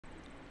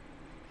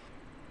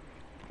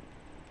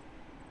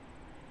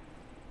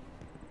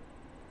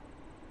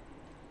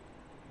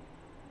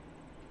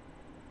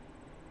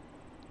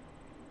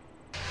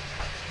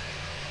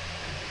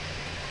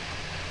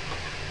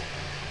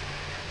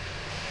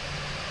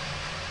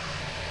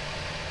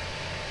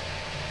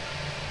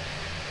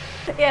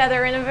Yeah,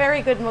 they're in a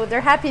very good mood.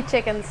 They're happy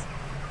chickens.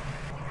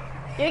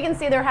 You can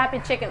see they're happy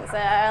chickens.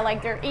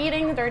 Like they're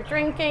eating, they're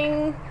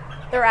drinking,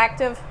 they're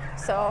active.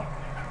 So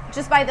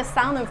just by the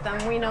sound of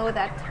them, we know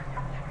that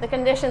the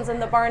conditions in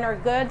the barn are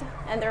good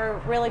and they're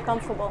really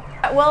comfortable.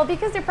 Well,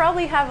 because they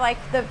probably have like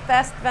the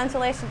best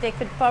ventilation they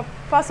could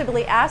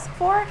possibly ask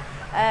for.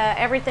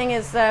 Everything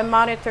is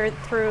monitored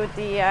through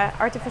the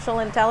artificial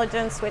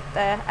intelligence with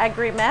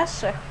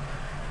Agrimesh.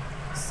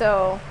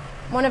 So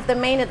one of the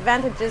main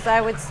advantages,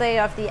 I would say,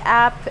 of the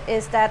app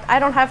is that I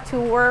don't have to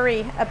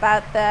worry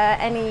about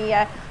any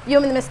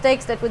human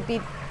mistakes that would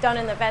be done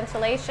in the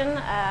ventilation.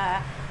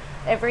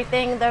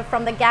 Everything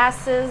from the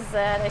gases,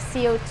 the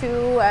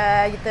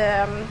CO2,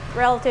 the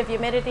relative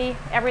humidity,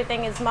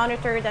 everything is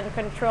monitored and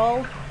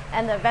controlled,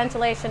 and the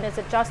ventilation is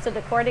adjusted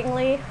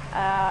accordingly.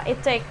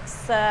 It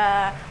takes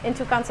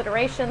into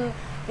consideration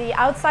the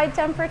outside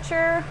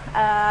temperature,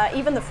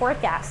 even the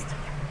forecast.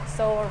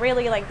 So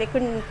really, like, they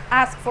couldn't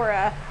ask for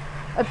a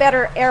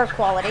better air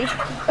quality.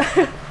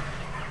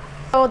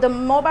 So the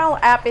mobile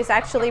app is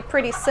actually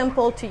pretty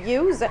simple to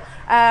use.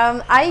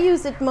 I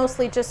use it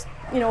mostly just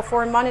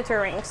for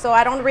monitoring. So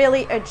I don't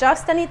really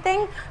adjust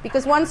anything,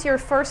 because once your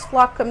first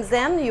flock comes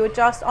in, you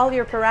adjust all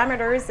your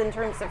parameters in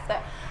terms of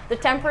the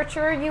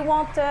temperature you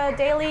want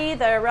daily,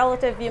 the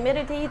relative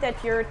humidity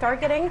that you're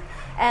targeting,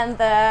 and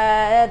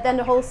then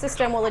the whole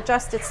system will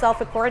adjust itself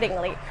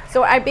accordingly.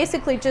 So I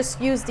basically just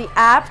use the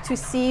app to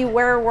see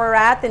where we're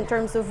at in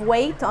terms of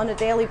weight on a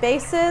daily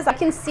basis. I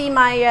can see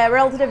my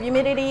relative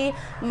humidity,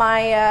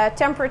 my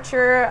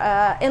temperature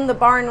in the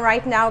barn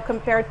right now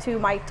compared to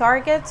my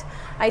target.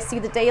 I see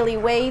the daily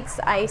weights.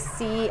 I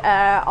see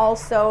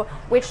also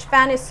which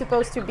fan is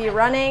supposed to be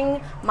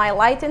running, my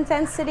light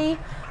intensity.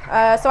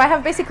 So I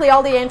have basically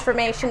all the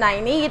information I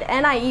need,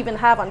 and I even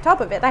have, on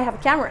top of it, I have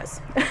cameras.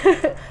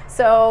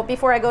 So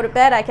before I go to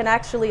bed, I can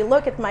actually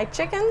look at my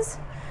chickens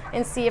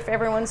and see if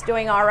everyone's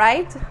doing all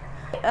right.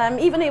 I'm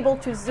even able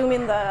to zoom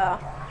in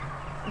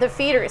the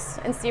feeders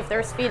and see if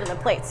there's feed in the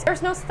plates.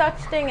 There's no such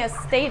thing as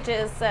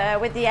stages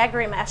with the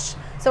Agrimesh,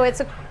 so it's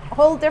a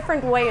whole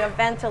different way of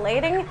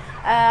ventilating.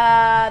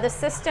 The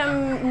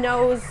system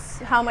knows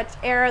how much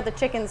air the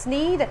chickens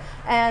need,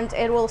 and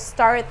it will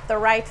start the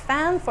right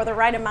fan for the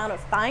right amount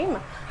of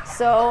time.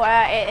 So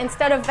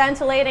instead of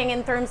ventilating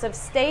in terms of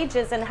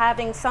stages and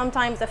having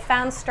sometimes a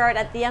fan start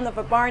at the end of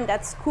a barn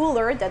that's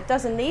cooler, that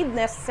doesn't need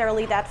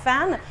necessarily that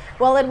fan,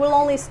 well, it will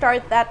only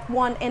start that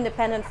one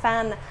independent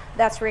fan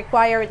that's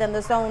required in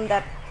the zone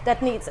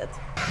that needs it.